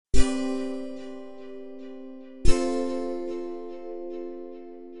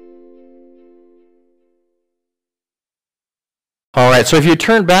All right, so if you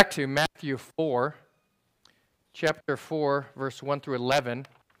turn back to Matthew 4, chapter 4, verse 1 through 11,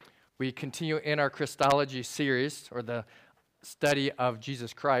 we continue in our Christology series, or the study of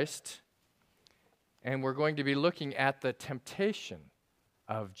Jesus Christ, and we're going to be looking at the temptation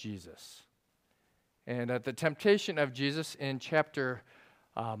of Jesus. And the temptation of Jesus in chapter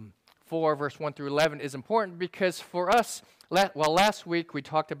 4, verse 1 through 11 is important because for us, last week we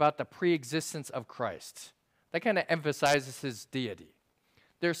talked about the pre-existence of Christ. That kind of emphasizes his deity.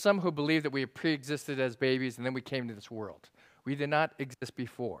 There are some who believe that we pre-existed as babies and then we came to this world. We did not exist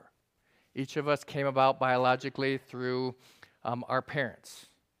before. Each of us came about biologically through our parents.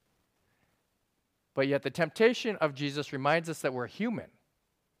 But yet the temptation of Jesus reminds us that we're human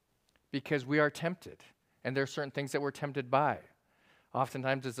because we are tempted. And there are certain things that we're tempted by.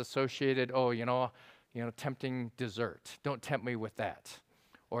 Oftentimes it's associated, tempting dessert. Don't tempt me with that.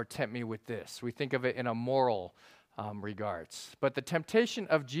 Or tempt me with this. We think of it in a moral regards. But the temptation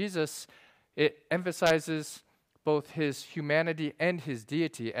of Jesus, it emphasizes both his humanity and his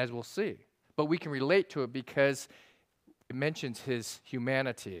deity, as we'll see. But we can relate to it because it mentions his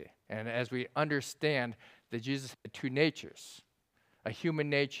humanity. And as we understand that Jesus had two natures, a human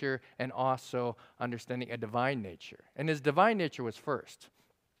nature and also understanding a divine nature. And his divine nature was first.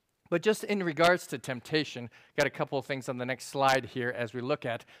 But just in regards to temptation, got a couple of things on the next slide here as we look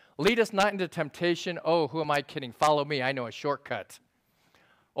at. Lead us not into temptation. Oh, who am I kidding? Follow me. I know a shortcut.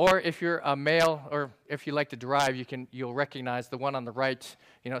 Or if you're a male or if you like to drive, you'll recognize the one on the right.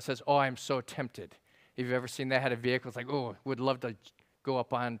 It says, "Oh, I'm so tempted." If you've ever seen that, had a vehicle, it's like, "Oh, would love to go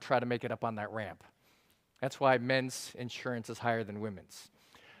try to make it up on that ramp." That's why men's insurance is higher than women's.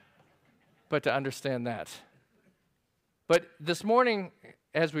 But to understand that. But this morning,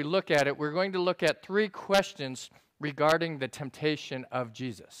 as we look at it, we're going to look at three questions regarding the temptation of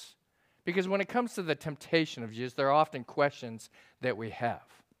Jesus. Because when it comes to the temptation of Jesus, there are often questions that we have.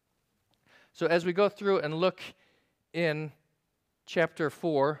 So as we go through and look in chapter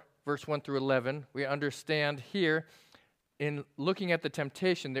 4, verse 1 through 11, we understand here, in looking at the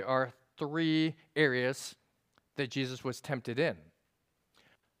temptation, there are three areas that Jesus was tempted in.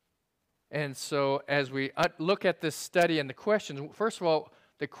 And so as we look at this study and the questions, first of all,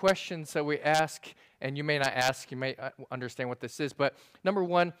 the questions that we ask, and you may not ask, you may understand what this is, but number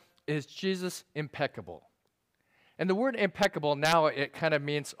one, is Jesus impeccable? And the word impeccable now, it kind of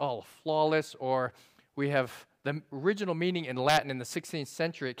means flawless, or we have the original meaning in Latin in the 16th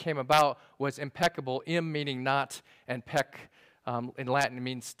century, it came about, was impeccable, im meaning not, and pec in Latin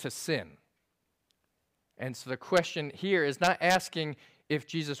means to sin. And so the question here is not asking if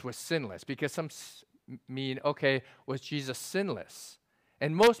Jesus was sinless, because some mean, was Jesus sinless?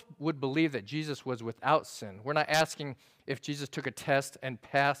 And most would believe that Jesus was without sin. We're not asking if Jesus took a test and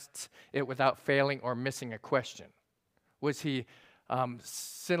passed it without failing or missing a question. Was he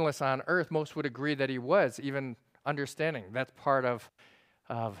sinless on earth? Most would agree that he was, even understanding that's part of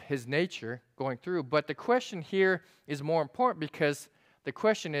his nature going through. But the question here is more important because the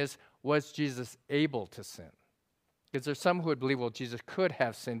question is, was Jesus able to sin? Because there's some who would believe, Jesus could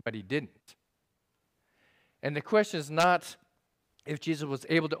have sinned, but he didn't. And the question is not if Jesus was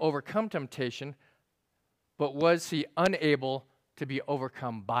able to overcome temptation, but was he unable to be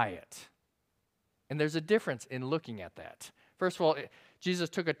overcome by it? And there's a difference in looking at that. First of all, Jesus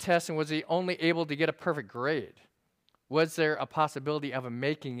took a test, and was he only able to get a perfect grade? Was there a possibility of him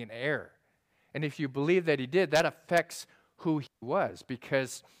making an error? And if you believe that he did, that affects who he was,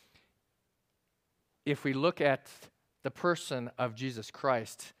 because if we look at the person of Jesus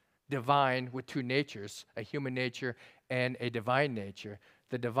Christ, divine with two natures, a human nature and a divine nature,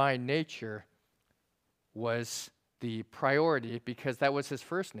 the divine nature was the priority because that was his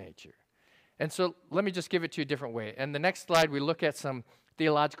first nature. And so let me just give it to you a different way. And the next slide, we look at some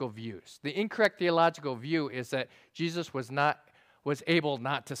theological views. The incorrect theological view is that Jesus was able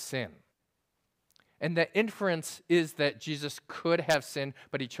not to sin. And the inference is that Jesus could have sinned,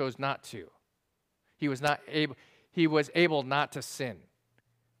 but he chose not to. He was able not to sin.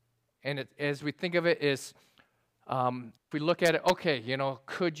 And as we think of it is, if we look at it,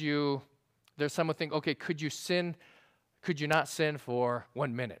 there's someone think, could you not sin for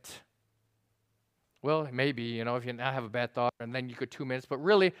 1 minute? Well, maybe, if you now have a bad thought, and then you go 2 minutes, but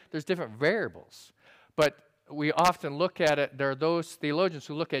really, there's different variables. But we often look at it, there are those theologians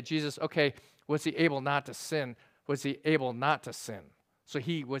who look at Jesus, was he able not to sin? Was he able not to sin? So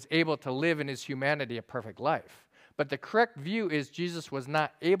he was able to live in his humanity a perfect life. But the correct view is Jesus was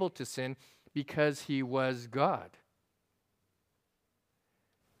not able to sin because he was God.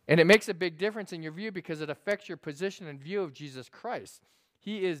 And it makes a big difference in your view because it affects your position and view of Jesus Christ.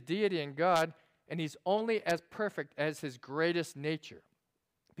 He is deity and God, and he's only as perfect as his greatest nature.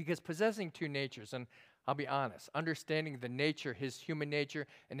 Because possessing two natures, and I'll be honest, understanding the nature, his human nature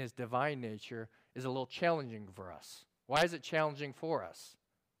and his divine nature, is a little challenging for us. Why is it challenging for us?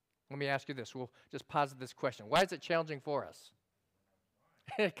 Let me ask you this. We'll just posit this question. Why is it challenging for us?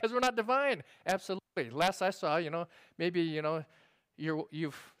 Because we're not divine. Absolutely. Last I saw, maybe,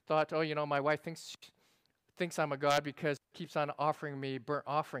 you've thought, my wife thinks I'm a God because she keeps on offering me burnt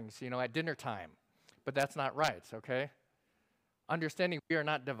offerings, at dinner time. But that's not right, okay? Understanding we are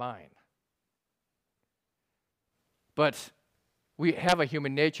not divine. But we have a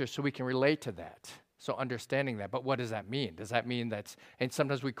human nature, so we can relate to that. So understanding that. But what does that mean? Does that mean that, and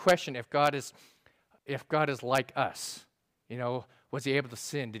sometimes we question if God is like us. Was he able to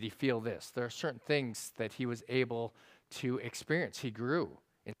sin? Did he feel this? There are certain things that he was able to experience. He grew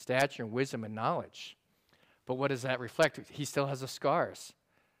in stature and wisdom and knowledge. But what does that reflect? He still has the scars.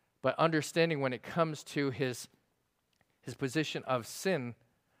 But understanding when it comes to his position of sin,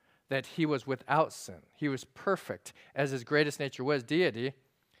 that he was without sin. He was perfect, as his greatest nature was deity,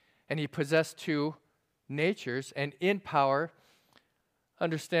 and he possessed two natures, and in power,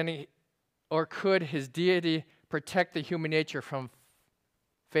 understanding, or could his deity protect the human nature from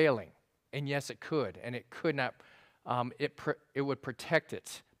failing? And yes, it could, and it could not. It would protect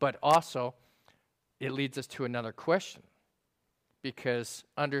it, but also it leads us to another question, because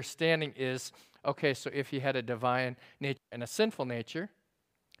understanding is, okay, so if he had a divine nature and a sinful nature,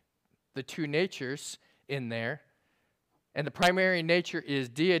 the two natures in there, and the primary nature is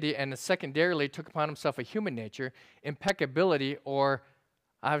deity, and the secondarily took upon himself a human nature, impeccability, or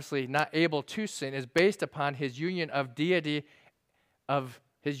obviously not able to sin, is based upon his union of deity, of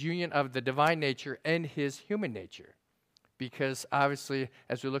his union of the divine nature and his human nature. Because obviously,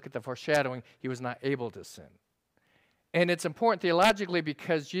 as we look at the foreshadowing, he was not able to sin. And it's important theologically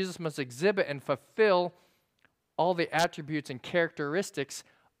because Jesus must exhibit and fulfill all the attributes and characteristics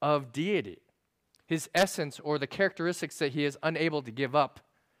of deity. His essence, or the characteristics that he is unable to give up,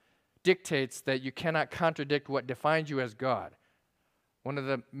 dictates that you cannot contradict what defines you as God. One of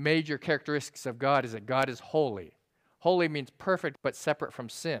the major characteristics of God is that God is holy. Holy means perfect but separate from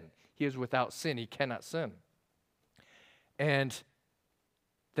sin. He is without sin. He cannot sin. And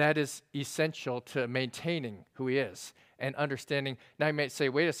that is essential to maintaining who he is and understanding. Now you might say,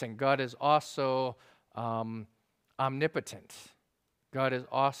 wait a second, God is also omnipotent. God is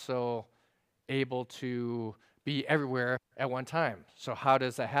also able to be everywhere at one time. So how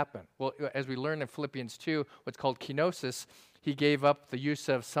does that happen? Well, as we learn in Philippians 2, what's called kenosis, he gave up the use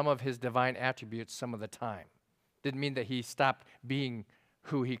of some of his divine attributes some of the time. Didn't mean that he stopped being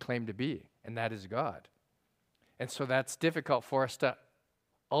who he claimed to be, and that is God. And so that's difficult for us to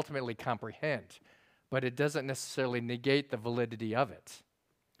ultimately comprehend, but it doesn't necessarily negate the validity of it.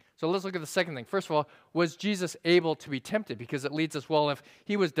 So let's look at the second thing. First of all, was Jesus able to be tempted? Because it leads us, well, if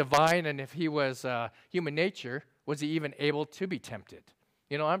he was divine and if he was human nature, was he even able to be tempted?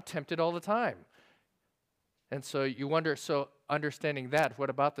 I'm tempted all the time. And so you wonder, so understanding that, what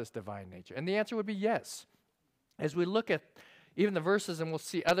about this divine nature? And the answer would be yes. As we look at even the verses, and we'll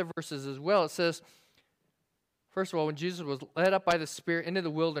see other verses as well, it says, first of all, when Jesus was led up by the Spirit into the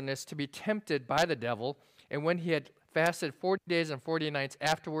wilderness to be tempted by the devil, and when he had fasted 40 days and 40 nights,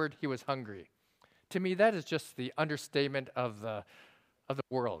 afterward he was hungry. To me, that is just the understatement of the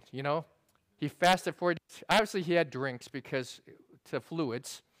world, He fasted 40 days. Obviously, he had drinks because to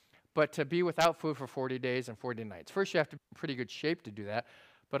fluids, but to be without food for 40 days and 40 nights. First, you have to be in pretty good shape to do that.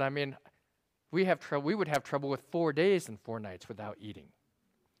 But, we would have trouble with 4 days and 4 nights without eating.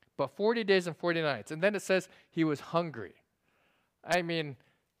 But 40 days and 40 nights. And then it says he was hungry.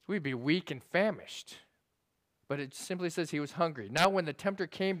 We'd be weak and famished. But it simply says he was hungry. Now when the tempter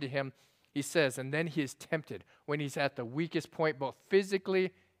came to him, he says, and then he is tempted when he's at the weakest point, both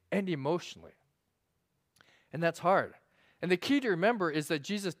physically and emotionally. And that's hard. And the key to remember is that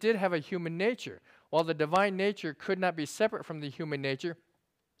Jesus did have a human nature. While the divine nature could not be separate from the human nature,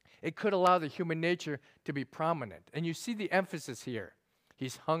 it could allow the human nature to be prominent. And you see the emphasis here.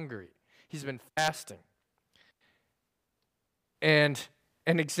 He's hungry. He's been fasting. And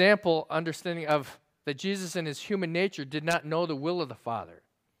an example, understanding of that Jesus in his human nature did not know the will of the Father.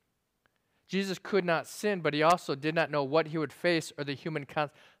 Jesus could not sin, but he also did not know what he would face or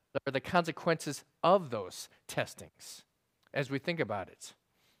the consequences of those testings, as we think about it.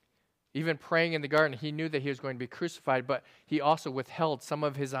 Even praying in the garden, he knew that he was going to be crucified, but he also withheld some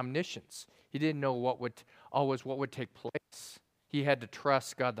of his omniscience. He didn't know what would take place. He had to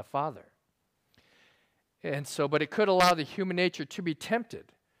trust God the Father. And so, but it could allow the human nature to be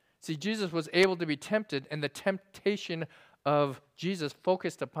tempted. See, Jesus was able to be tempted, and the temptation of Jesus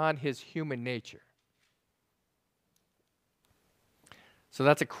focused upon his human nature. So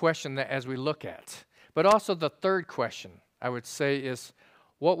that's a question that as we look at. But also the third question, I would say, is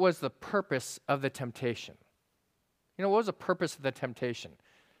what was the purpose of the temptation? What was the purpose of the temptation?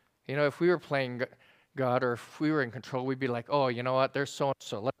 If we were playing God or if we were in control, we'd be like, oh, you know what, there's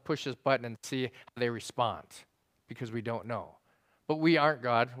so-and-so. Let's push this button and see how they respond because we don't know. But we aren't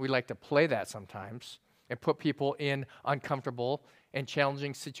God. We like to play that sometimes and put people in uncomfortable and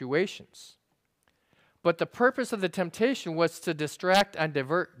challenging situations. But the purpose of the temptation was to distract and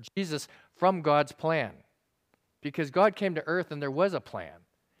divert Jesus from God's plan because God came to earth and there was a plan.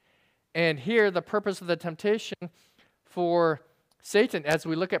 And here, the purpose of the temptation for Satan, as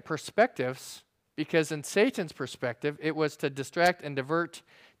we look at perspectives, because in Satan's perspective, it was to distract and divert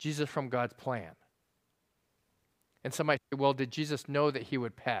Jesus from God's plan. And some might say, well, did Jesus know that he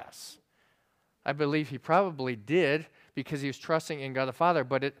would pass? I believe he probably did because he was trusting in God the Father,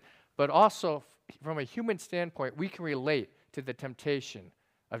 but also from a human standpoint, we can relate to the temptation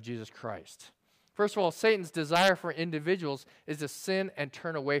of Jesus Christ. First of all, Satan's desire for individuals is to sin and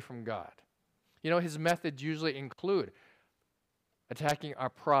turn away from God. His methods usually include attacking our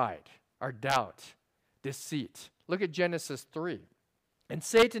pride, our doubt, deceit. Look at Genesis 3. And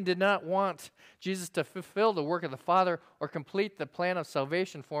Satan did not want Jesus to fulfill the work of the Father or complete the plan of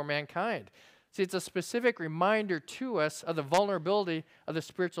salvation for mankind. See, it's a specific reminder to us of the vulnerability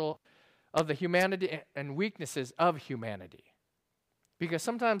of the humanity and weaknesses of humanity. Because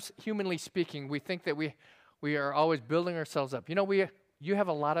sometimes, humanly speaking, we think that we are always building ourselves up. You have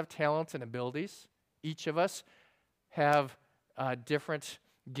a lot of talents and abilities. Each of us have different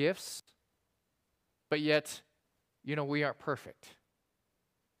gifts, but yet, we aren't perfect.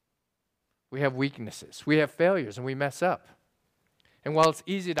 We have weaknesses. We have failures, and we mess up. And while it's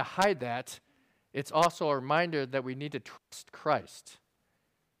easy to hide that, it's also a reminder that we need to trust Christ.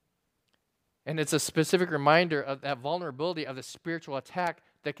 And it's a specific reminder of that vulnerability of the spiritual attack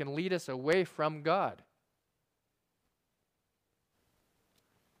that can lead us away from God.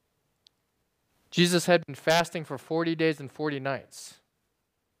 Jesus had been fasting for 40 days and 40 nights,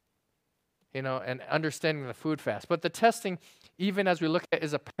 and understanding the food fast. But the testing, even as we look at,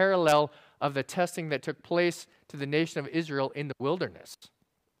 is a parallel of the testing that took place to the nation of Israel in the wilderness.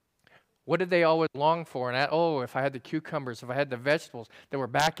 What did they always long for? And if I had the cucumbers, if I had the vegetables that were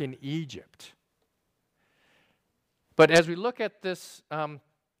back in Egypt. But as we look at this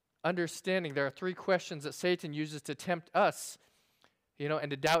understanding, there are three questions that Satan uses to tempt us, and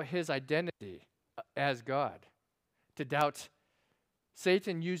to doubt his identity as God.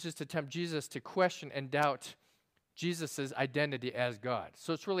 Satan uses to tempt Jesus to question and doubt Jesus' identity as God.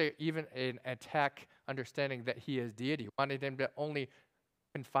 So it's really even an attack understanding that he is deity, wanting him to only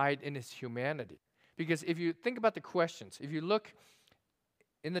confide in his humanity. Because if you think about the questions, if you look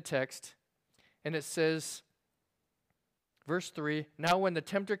in the text, and it says, verse 3, now when the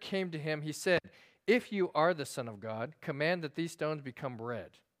tempter came to him, he said, if you are the Son of God, command that these stones become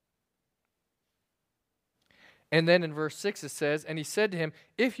bread. And then in verse 6 it says, and he said to him,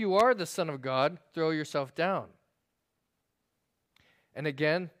 if you are the Son of God, throw yourself down. And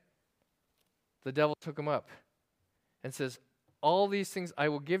again, the devil took him up and says, all these things I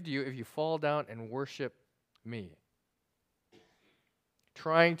will give to you if you fall down and worship me.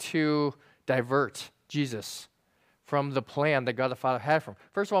 Trying to divert Jesus from the plan that God the Father had for him.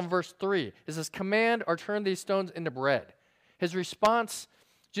 First of all, in verse 3, it says, command or turn these stones into bread.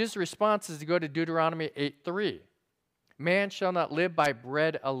 Jesus' response is to go to Deuteronomy 8:3. Man shall not live by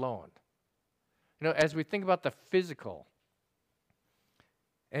bread alone. As we think about the physical,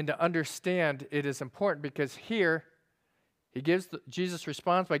 and to understand it is important because here, he gives Jesus'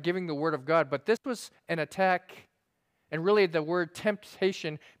 response by giving the word of God. But this was an attack, and really the word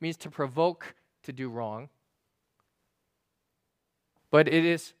temptation means to provoke to do wrong. But it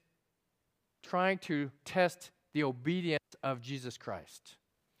is trying to test the obedience of Jesus Christ.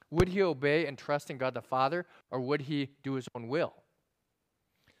 Would he obey and trust in God the Father, or would he do his own will?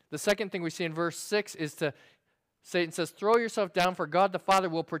 The second thing we see in verse 6 is Satan says, throw yourself down, for God the Father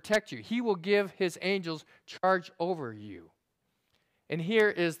will protect you. He will give his angels charge over you. And here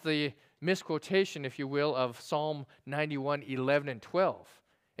is the misquotation, if you will, of Psalm 91, 11, and 12.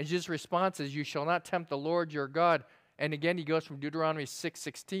 And Jesus' response is, you shall not tempt the Lord your God. And again, he goes from Deuteronomy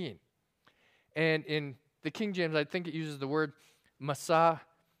 6:16. And in the King James, I think it uses the word masah,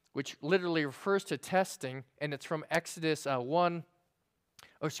 which literally refers to testing, and it's from Exodus 17,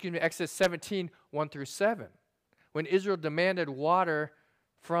 1 through 7. When Israel demanded water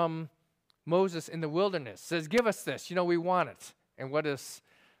from Moses in the wilderness, says, give us this, we want it. And what does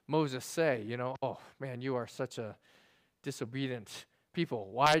Moses say? Oh man, you are such a disobedient people.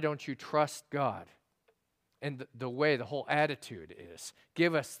 Why don't you trust God? and the way, the whole attitude is.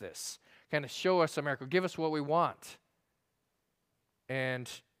 Give us this. Kind of show us a miracle. Give us what we want. And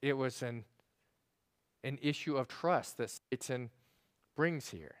it was an issue of trust that Satan brings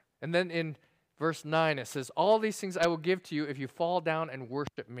here. And then in verse 9 it says, all these things I will give to you if you fall down and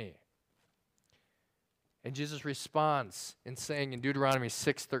worship me. And Jesus responds in saying in Deuteronomy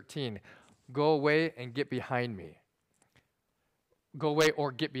 6:13, go away and get behind me. Go away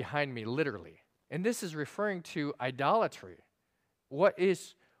or get behind me, literally. And this is referring to idolatry.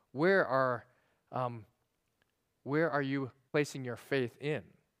 Where are you placing your faith in?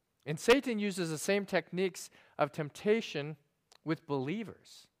 And Satan uses the same techniques of temptation with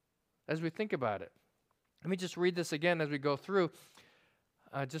believers as we think about it. Let me just read this again as we go through,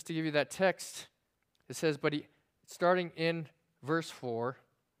 just to give you that text. It says, starting in verse 4,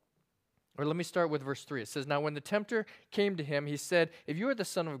 or let me start with verse 3. It says, now when the tempter came to him, he said, if you are the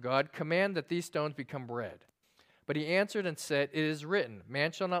Son of God, command that these stones become bread. But he answered and said, it is written,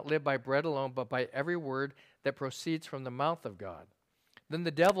 man shall not live by bread alone, but by every word that proceeds from the mouth of God. Then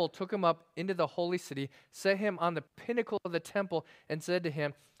the devil took him up into the holy city, set him on the pinnacle of the temple, and said to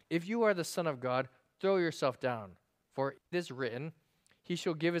him, if you are the Son of God, throw yourself down. For it is written, he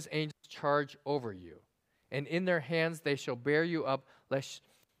shall give his angels charge over you, and in their hands they shall bear you up, lest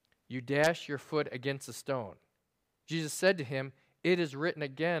you dash your foot against a stone. Jesus said to him, it is written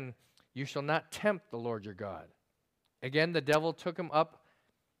again, you shall not tempt the Lord your God. Again the devil took him up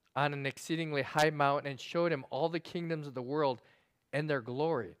on an exceedingly high mountain and showed him all the kingdoms of the world and their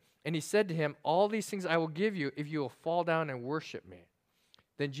glory. And he said to him, all these things I will give you if you will fall down and worship me.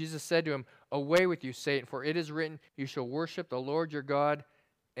 Then Jesus said to him, away with you, Satan, for it is written, you shall worship the Lord your God,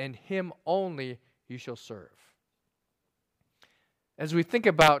 and him only you shall serve. As we think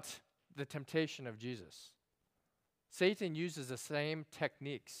about the temptation of Jesus, Satan uses the same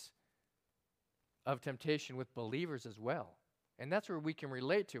techniques of temptation with believers as well. And that's where we can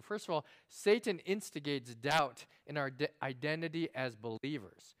relate to. First of all, Satan instigates doubt in our identity as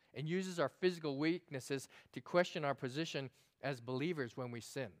believers and uses our physical weaknesses to question our position as believers when we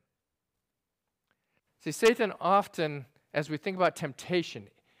sin. See, Satan often, as we think about temptation,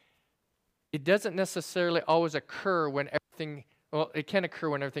 it doesn't necessarily always occur when everything, well, it can occur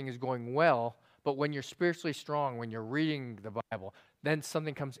when everything is going well, but when you're spiritually strong, when you're reading the Bible, then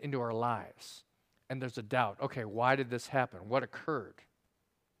something comes into our lives. And there's a doubt. Okay, why did this happen? What occurred?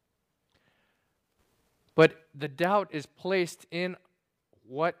 But the doubt is placed in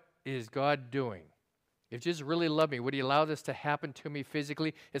what is God doing? If Jesus really loved me, would he allow this to happen to me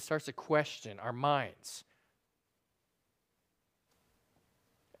physically? It starts to question our minds.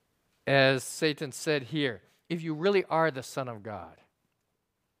 As Satan said here, if you really are the Son of God,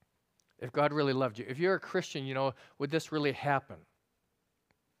 if God really loved you, if you're a Christian, would this really happen?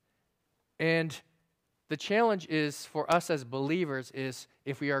 And the challenge is for us as believers is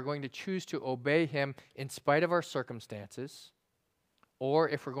if we are going to choose to obey him in spite of our circumstances, or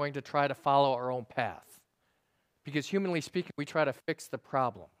if we're going to try to follow our own path. Because humanly speaking, we try to fix the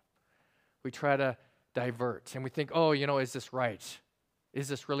problem. We try to divert, and we think, is this right? Is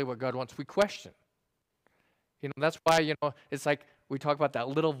this really what God wants? We question. That's why, it's like we talk about that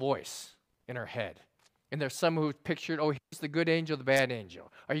little voice in our head. And there's some who pictured, here's the good angel, the bad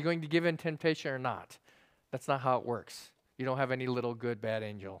angel. Are you going to give in temptation or not? That's not how it works. You don't have any little good, bad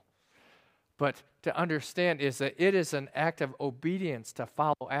angel. But to understand is that it is an act of obedience to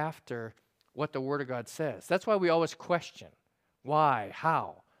follow after what the Word of God says. That's why we always question. Why?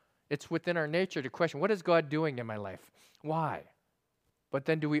 How? It's within our nature to question, what is God doing in my life? Why? But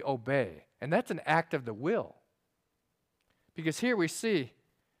then do we obey? And that's an act of the will. Because here we see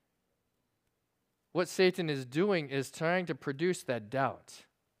what Satan is doing is trying to produce that doubt.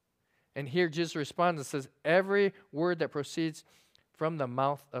 And here Jesus responds and says, every word that proceeds from the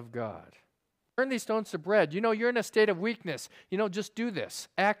mouth of God. Turn these stones to bread. You're in a state of weakness. Just do this.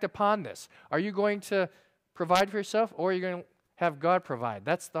 Act upon this. Are you going to provide for yourself, or are you going to have God provide?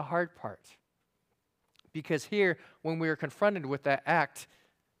 That's the hard part. Because here, when we are confronted with that act,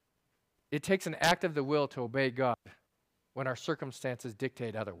 it takes an act of the will to obey God when our circumstances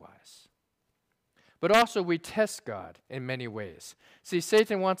dictate otherwise. But also we test God in many ways. See,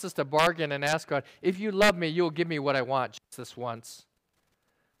 Satan wants us to bargain and ask God, if you love me, you'll give me what I want just this once.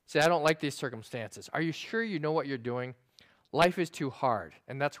 See, I don't like these circumstances. Are you sure you know what you're doing? Life is too hard,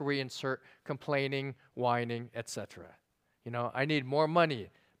 and that's where we insert complaining, whining, etc. I need more money,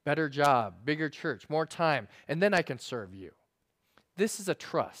 better job, bigger church, more time, and then I can serve you. This is a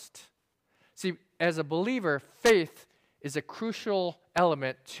trust. See, as a believer, faith is a crucial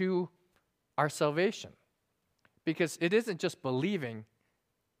element to our salvation, because it isn't just believing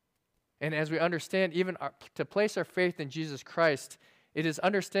And as we understand, even to place our faith in Jesus Christ, it is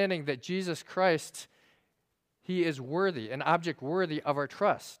understanding that Jesus Christ, he is worthy, an object worthy of our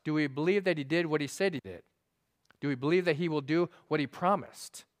trust. Do we believe that he did what he said he did? Do we believe that he will do what he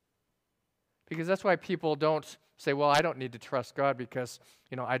promised? Because that's why people don't say, well, I don't need to trust God because,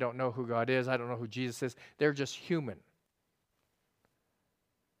 I don't know who God is. I don't know who Jesus is. They're just human.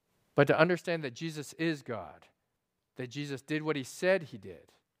 But to understand that Jesus is God, that Jesus did what he said he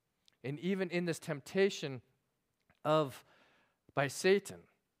did, and even in this temptation by Satan,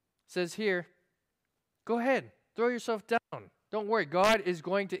 says here, go ahead, throw yourself down. Don't worry, God is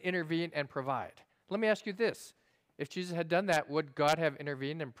going to intervene and provide. Let me ask you this. If Jesus had done that, would God have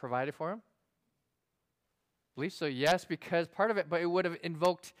intervened and provided for him? I believe so, yes, because part of it, but it would have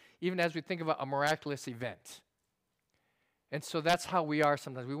invoked, even as we think about a miraculous event. And so that's how we are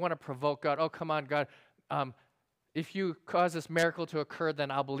sometimes. We want to provoke God. Oh, come on, God. If you cause this miracle to occur,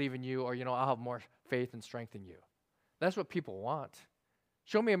 then I'll believe in you, or, I'll have more faith and strength in you. That's what people want.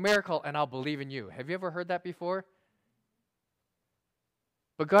 Show me a miracle and I'll believe in you. Have you ever heard that before?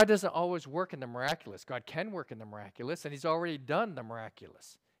 But God doesn't always work in the miraculous. God can work in the miraculous, and he's already done the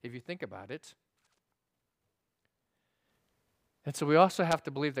miraculous, if you think about it. And so we also have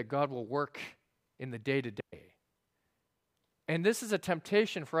to believe that God will work in the day-to-day. And this is a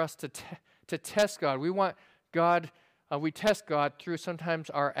temptation for us to test God. We want God, we test God through sometimes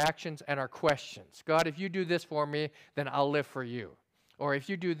our actions and our questions. God, if you do this for me, then I'll live for you. Or if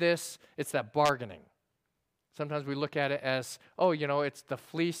you do this, it's that bargaining. Sometimes we look at it as, it's the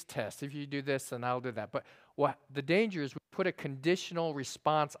fleece test. If you do this, then I'll do that. But what the danger is we put a conditional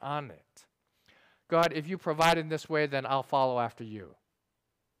response on it. God, if you provide in this way, then I'll follow after you.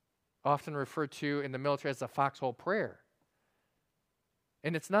 Often referred to in the military as the foxhole prayer.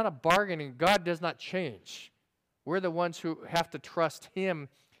 And it's not a bargaining. God does not change. We're the ones who have to trust him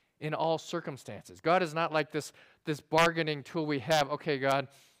in all circumstances. God is not like this bargaining tool we have. Okay, God,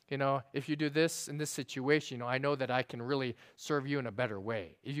 if you do this in this situation, I know that I can really serve you in a better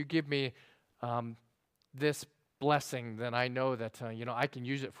way. If you give me this blessing, then I know that, I can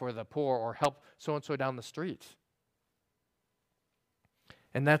use it for the poor or help so-and-so down the street.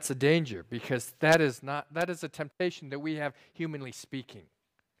 And that's a danger, because that is a temptation that we have, humanly speaking.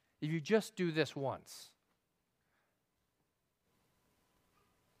 If you just do this once.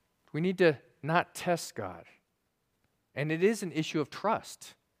 We need to not test God. And it is an issue of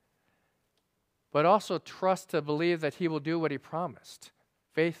trust. But also trust to believe that he will do what he promised,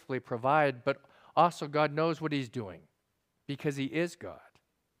 faithfully provide, but also God knows what he's doing because he is God.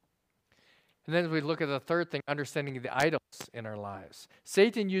 And then we look at the third thing, understanding the idols in our lives.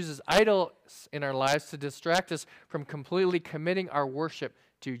 Satan uses idols in our lives to distract us from completely committing our worship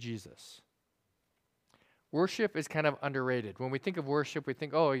to Jesus. Worship is kind of underrated. When we think of worship, we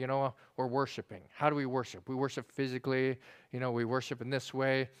think, we're worshiping. How do we worship? We worship physically. We worship in this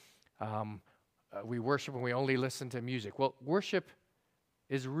way. We worship when we only listen to music. Well, worship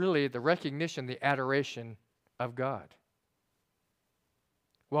is really the recognition, the adoration of God.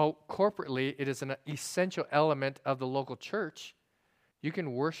 Well, corporately, it is an essential element of the local church. You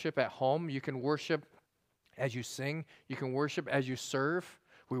can worship at home. You can worship as you sing. You can worship as you serve.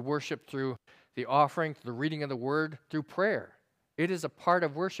 We worship through the offering, through the reading of the word, through prayer. It is a part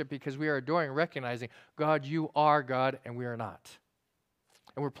of worship because we are adoring, recognizing, God, you are God, and we are not.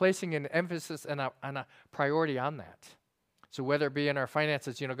 And we're placing an emphasis and a priority on that. So whether it be in our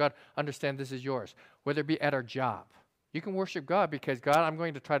finances, God, understand this is yours. Whether it be at our job, you can worship God because, God, I'm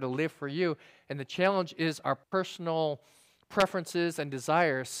going to try to live for you. And the challenge is our personal preferences and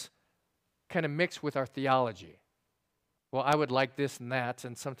desires kind of mix with our theology. Well, I would like this and that,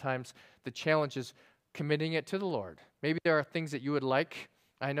 and sometimes the challenge is committing it to the Lord. Maybe there are things that you would like.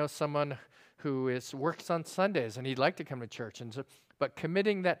 I know someone who works on Sundays, and he'd like to come to church, but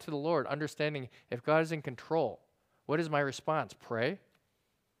committing that to the Lord, understanding if God is in control, what is my response? Pray.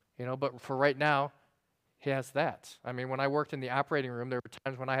 But for right now, he has that. I mean, when I worked in the operating room, there were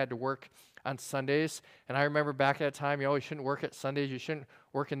times when I had to work on Sundays, and I remember back at a time, you shouldn't work at Sundays, you shouldn't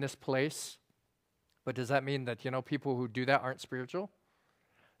work in this place. But does that mean that, people who do that aren't spiritual?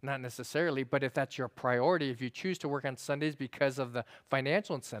 Not necessarily, but if that's your priority, if you choose to work on Sundays because of the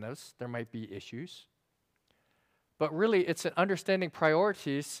financial incentives, there might be issues. But really, it's an understanding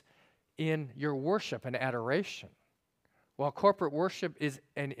priorities in your worship and adoration. While corporate worship is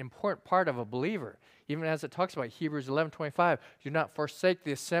an important part of a believer, even as it talks about Hebrews 11:25, do not forsake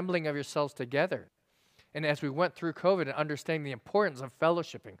the assembling of yourselves together. And as we went through COVID and understanding the importance of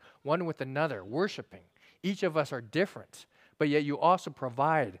fellowshipping, one with another, worshiping, each of us are different, but yet you also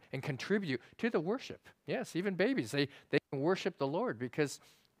provide and contribute to the worship. Yes, even babies, they can worship the Lord because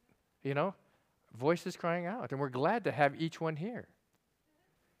voices crying out, and we're glad to have each one here.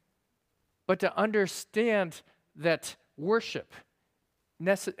 But to understand that worship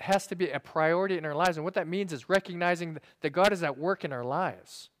has to be a priority in our lives, and what that means is recognizing that God is at work in our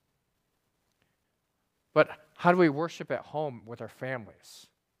lives. But how do we worship at home with our families?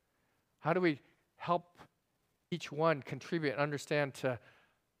 How do we help each one contribute and understand to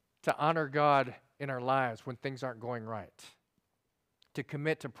honor God in our lives when things aren't going right? To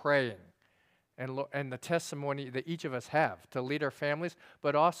commit to praying and the testimony that each of us have to lead our families,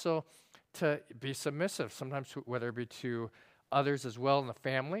 but also to be submissive, sometimes whether it be to others as well in the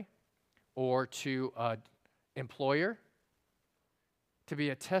family or to an employer, to be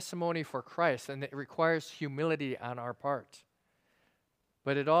a testimony for Christ, and it requires humility on our part.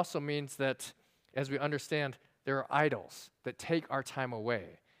 But it also means that, as we understand, there are idols that take our time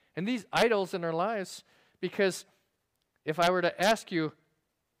away. And these idols in our lives, because if I were to ask you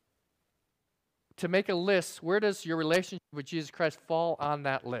to make a list, where does your relationship with Jesus Christ fall on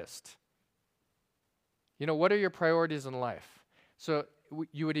that list? What are your priorities in life? So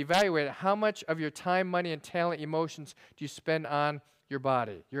you would evaluate how much of your time, money, and talent, emotions do you spend on your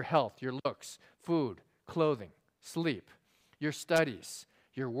body, your health, your looks, food, clothing, sleep, your studies,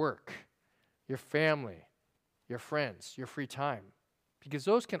 your work, your family, your friends, your free time. Because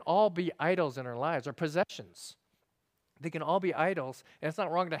those can all be idols in our lives, or possessions. They can all be idols, and it's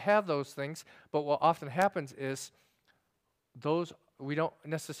not wrong to have those things, but what often happens is those we don't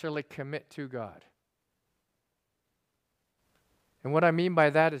necessarily commit to God. And what I mean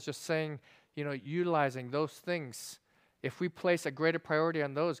by that is just saying, utilizing those things. If we place a greater priority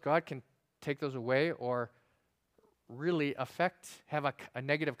on those, God can take those away or really have a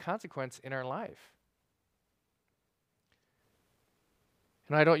negative consequence in our life.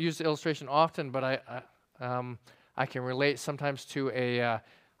 And I don't use the illustration often, but I can relate sometimes to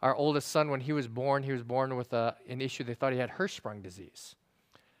our oldest son. When he was born with an issue. They thought he had Hirschsprung disease.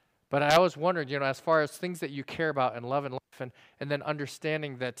 But I always wondered, as far as things that you care about and love in life, and then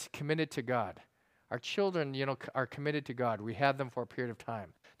understanding that committed to God. Our children, are committed to God. We have them for a period of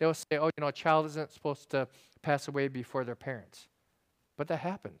time. They will say, a child isn't supposed to pass away before their parents. But that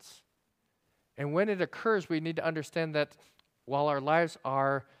happens. And when it occurs, we need to understand that while our lives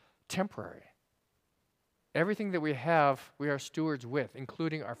are temporary, everything that we have, we are stewards with,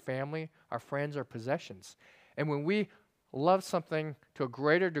 including our family, our friends, our possessions. And when we love something to a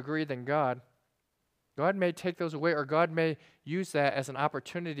greater degree than God, God may take those away, or God may use that as an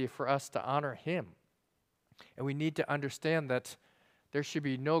opportunity for us to honor Him. And we need to understand that there should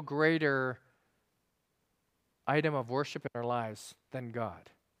be no greater item of worship in our lives than God.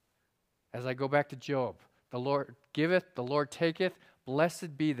 As I go back to Job, the Lord giveth, the Lord taketh,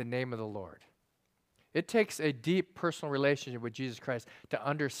 blessed be the name of the Lord. It takes a deep personal relationship with Jesus Christ to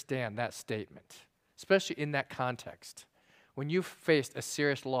understand that statement, especially in that context. When you've faced a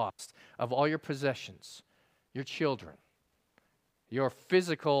serious loss of all your possessions, your children, your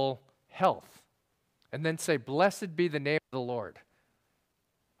physical health, and then say, blessed be the name of the Lord.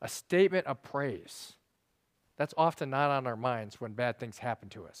 A statement of praise. That's often not on our minds when bad things happen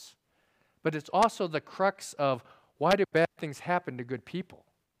to us. But it's also the crux of why do bad things happen to good people?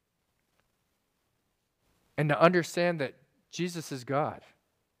 And to understand that Jesus is God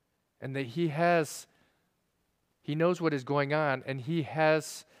and that He knows what is going on, and He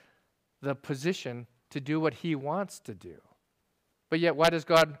has the position to do what He wants to do. But yet, why does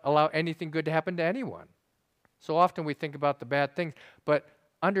God allow anything good to happen to anyone? So often we think about the bad things, but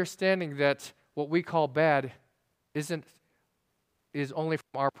understanding that what we call bad is only from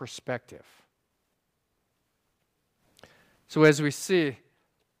our perspective. So as we see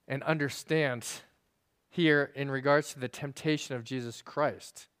and understand here in regards to the temptation of Jesus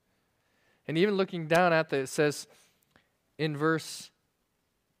Christ, and even looking down at it says in verse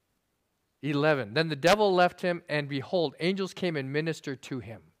 11, then the devil left him, and behold, angels came and ministered to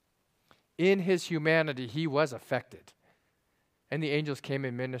him. In his humanity, he was affected. And the angels came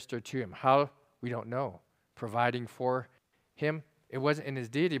and ministered to him. How? We don't know. Providing for him. It wasn't in his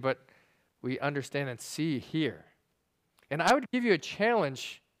deity, but we understand and see here. And I would give you a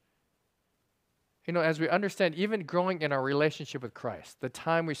challenge, as we understand, even growing in our relationship with Christ, the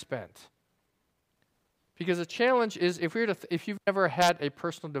time we spent. Because the challenge is, if you've never had a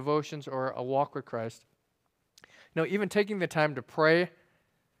personal devotions or a walk with Christ, even taking the time to pray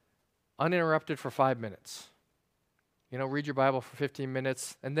uninterrupted for 5 minutes. Read your Bible for 15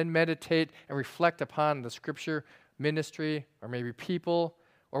 minutes, and then meditate and reflect upon the Scripture, ministry, or maybe people,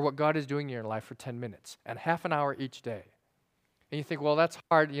 or what God is doing in your life for 10 minutes, and half an hour each day. And you think, well, that's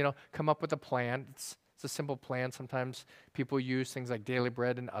hard, come up with a plan. It's It's a simple plan. Sometimes people use things like daily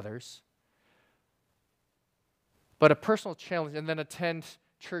bread and others. But a personal challenge, and then attend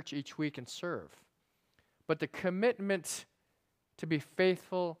church each week and serve. But the commitment to be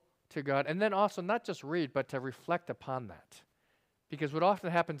faithful to God, and then also not just read, but to reflect upon that. Because what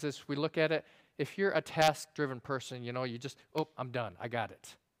often happens is we look at it, if you're a task-driven person, you just, I'm done, I got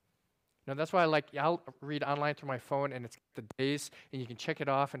it. That's why I'll read online through my phone, and it's the days, and you can check it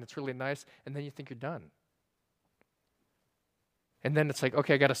off, and it's really nice, and then you think you're done. And then it's like,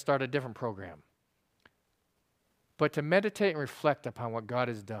 okay, I got to start a different program. But to meditate and reflect upon what God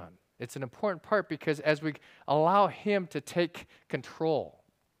has done, it's an important part, because as we allow Him to take control,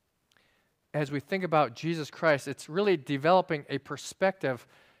 as we think about Jesus Christ, it's really developing a perspective.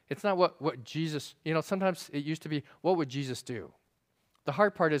 It's not what Jesus, sometimes it used to be, what would Jesus do? The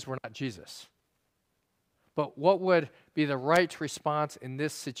hard part is we're not Jesus. But what would be the right response in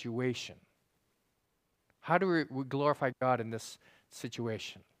this situation? How do we glorify God in this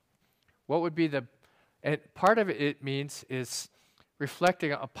situation? What would be and part of it means is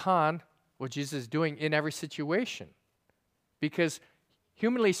reflecting upon what Jesus is doing in every situation. Because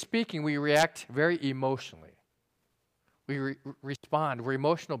humanly speaking, we react very emotionally. We respond. We're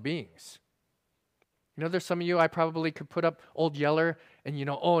emotional beings. There's some of you, I probably could put up Old Yeller, and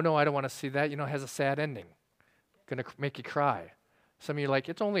oh no, I don't want to see that. It has a sad ending. Going to make you cry. Some of you are like,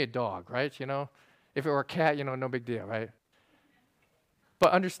 it's only a dog, right? If it were a cat, no big deal, right?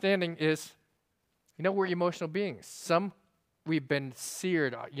 But understanding is, we're emotional beings. Some, we've been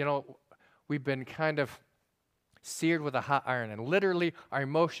seared, we've been kind of seared with a hot iron. And literally, our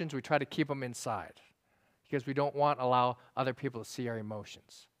emotions, we try to keep them inside because we don't want to allow other people to see our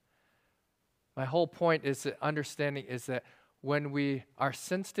emotions. My whole point is that understanding is that when we are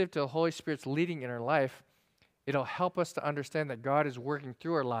sensitive to the Holy Spirit's leading in our life, it'll help us to understand that God is working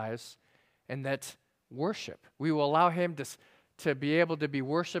through our lives, and that worship, we will allow Him to be able to be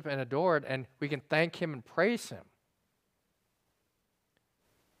worshiped and adored, and we can thank Him and praise Him.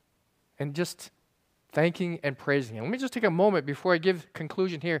 And just thanking and praising Him. Let me just take a moment before I give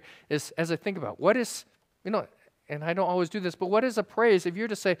conclusion here, as I think about what is, and I don't always do this, but what is a praise if you're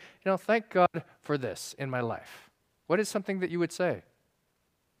to say, thank God for this in my life? What is something that you would say?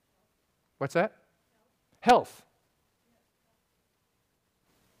 What's that? Health.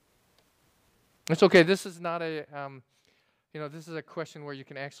 It's okay. This is not a, this is a question where you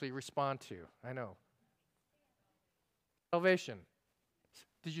can actually respond to. I know. Salvation.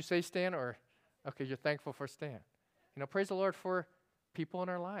 Did you say Stan, or? Okay, you're thankful for Stan. Praise the Lord for people in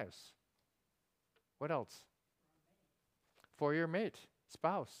our lives. What else? For your mate,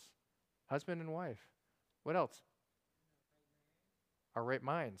 spouse, husband and wife. What else? Our right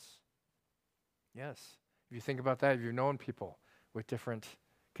minds. Yes. If you think about that, if you've known people with different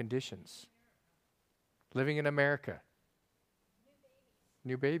conditions. Living in America.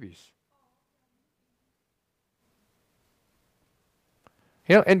 New babies.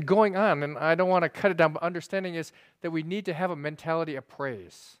 And going on, and I don't want to cut it down, but understanding is that we need to have a mentality of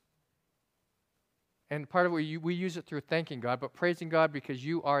praise. And part of it, we use it through thanking God, but praising God because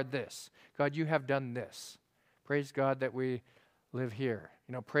you are this. God, you have done this. Praise God that we live here.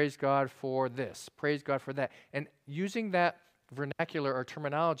 Praise God for this. Praise God for that. And using that vernacular or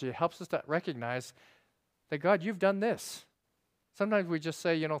terminology helps us to recognize that, God, you've done this. Sometimes we just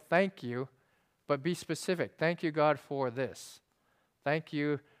say, thank you, but be specific. Thank you, God, for this. Thank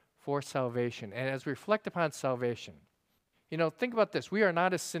you for salvation. And as we reflect upon salvation, think about this. We are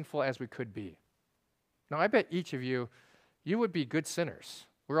not as sinful as we could be. Now, I bet each of you would be good sinners.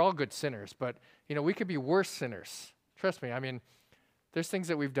 We're all good sinners, but, we could be worse sinners. Trust me, there's things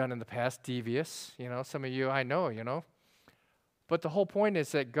that we've done in the past, devious, some of you I know. But the whole point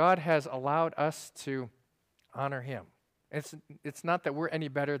is that God has allowed us to honor Him. It's not that we're any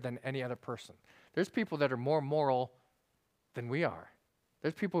better than any other person. There's people that are more moral than we are.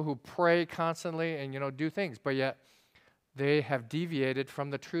 There's people who pray constantly and, do things, but yet they have deviated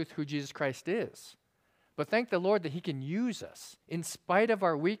from the truth who Jesus Christ is. But thank the Lord that He can use us in spite of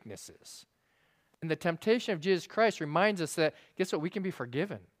our weaknesses. And the temptation of Jesus Christ reminds us that, guess what, we can be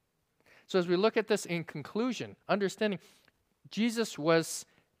forgiven. So as we look at this in conclusion, understanding Jesus was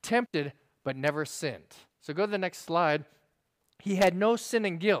tempted but never sinned. So go to the next slide. He had no sin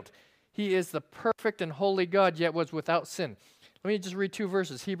and guilt. He is the perfect and holy God, yet was without sin. Let me just read two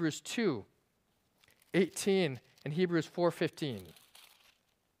verses, Hebrews 2:18 and Hebrews 4:15.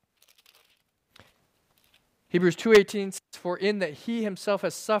 Hebrews 2:18 says, for in that He Himself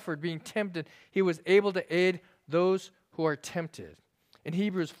has suffered being tempted, He was able to aid those who are tempted. In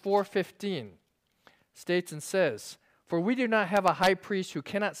Hebrews 4:15 states and says, For we do not have a high priest who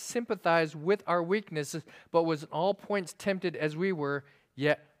cannot sympathize with our weaknesses, but was in all points tempted as we were,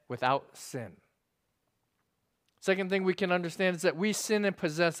 yet without sin. Second thing we can understand is that we sin and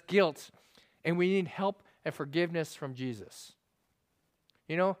possess guilt, and we need help and forgiveness from Jesus.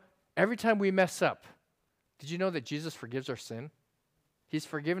 You know, every time we mess up, did you know that Jesus forgives our sin? He's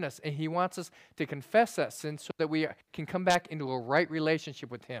forgiven us, and he wants us to confess that sin so that we can come back into a right relationship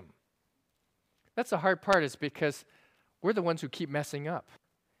with him. That's the hard part, is because we're the ones who keep messing up,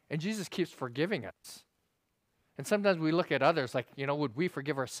 and Jesus keeps forgiving us. And sometimes we look at others like, would we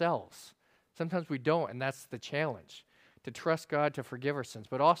forgive ourselves? Sometimes we don't, and that's the challenge, to trust God to forgive our sins.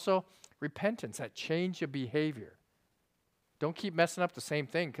 But also repentance, that change of behavior. Don't keep messing up the same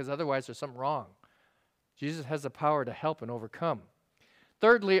thing, because otherwise there's something wrong. Jesus has the power to help and overcome.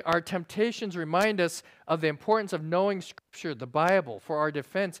 Thirdly, our temptations remind us of the importance of knowing Scripture, the Bible, for our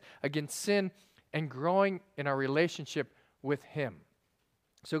defense against sin and growing in our relationship with him.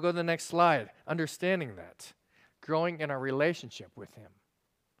 So go to the next slide, understanding that, growing in our relationship with him.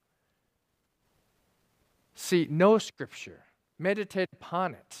 See, know Scripture, meditate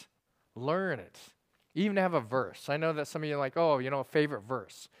upon it, learn it, even have a verse. I know that some of you are like, a favorite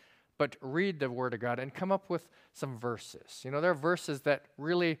verse. But read the Word of God and come up with some verses. There are verses that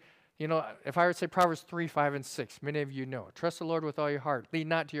really, if I were to say Proverbs 3, 5, and 6, many of you know. Trust the Lord with all your heart. Lean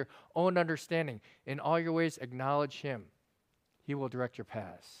not to your own understanding. In all your ways acknowledge him. He will direct your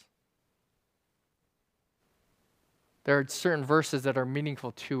paths. There are certain verses that are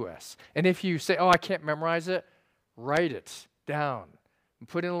meaningful to us. And if you say, I can't memorize it, write it down. And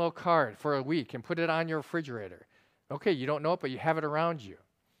put in a little card for a week and put it on your refrigerator. Okay, you don't know it, but you have it around you.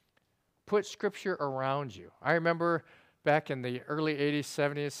 Put Scripture around you. I remember back in the early 80s,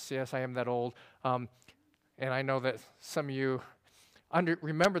 70s, yes, I am that old, and I know that some of you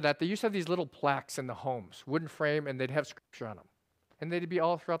remember that. They used to have these little plaques in the homes, wooden frame, and they'd have Scripture on them. And they'd be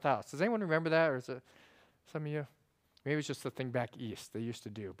all throughout the house. Does anyone remember that, or is it some of you? Maybe it's just the thing back east they used to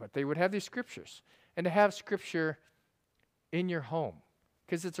do. But they would have these Scriptures. And to have Scripture in your home,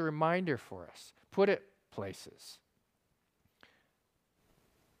 because it's a reminder for us. Put it places.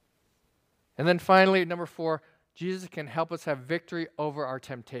 And then finally, number 4, Jesus can help us have victory over our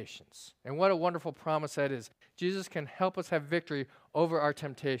temptations. And what a wonderful promise that is. Jesus can help us have victory over our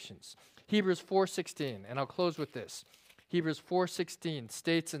temptations. Hebrews 4:16, and I'll close with this. Hebrews 4:16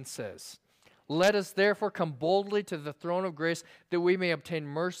 states and says, "Let us therefore come boldly to the throne of grace, that we may obtain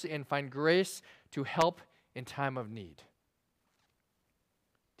mercy and find grace to help in time of need."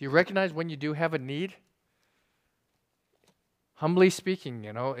 Do you recognize when you do have a need? Humbly speaking,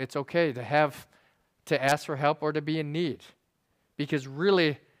 it's okay to ask for help or to be in need. Because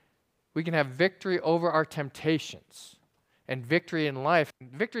really, we can have victory over our temptations and victory in life.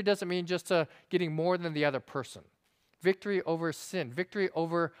 Victory doesn't mean just getting more than the other person. Victory over sin, victory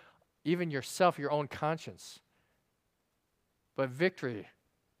over even yourself, your own conscience. But victory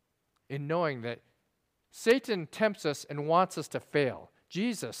in knowing that Satan tempts us and wants us to fail.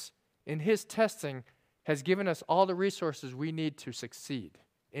 Jesus, in his testing, has given us all the resources we need to succeed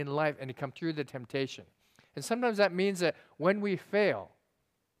in life and to come through the temptation. And sometimes that means that when we fail,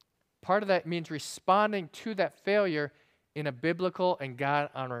 part of that means responding to that failure in a biblical and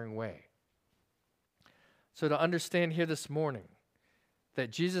God-honoring way. So to understand here this morning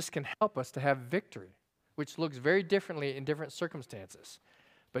that Jesus can help us to have victory, which looks very differently in different circumstances.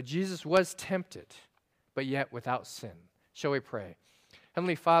 But Jesus was tempted, but yet without sin. Shall we pray?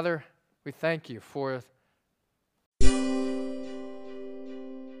 Heavenly Father, we thank you for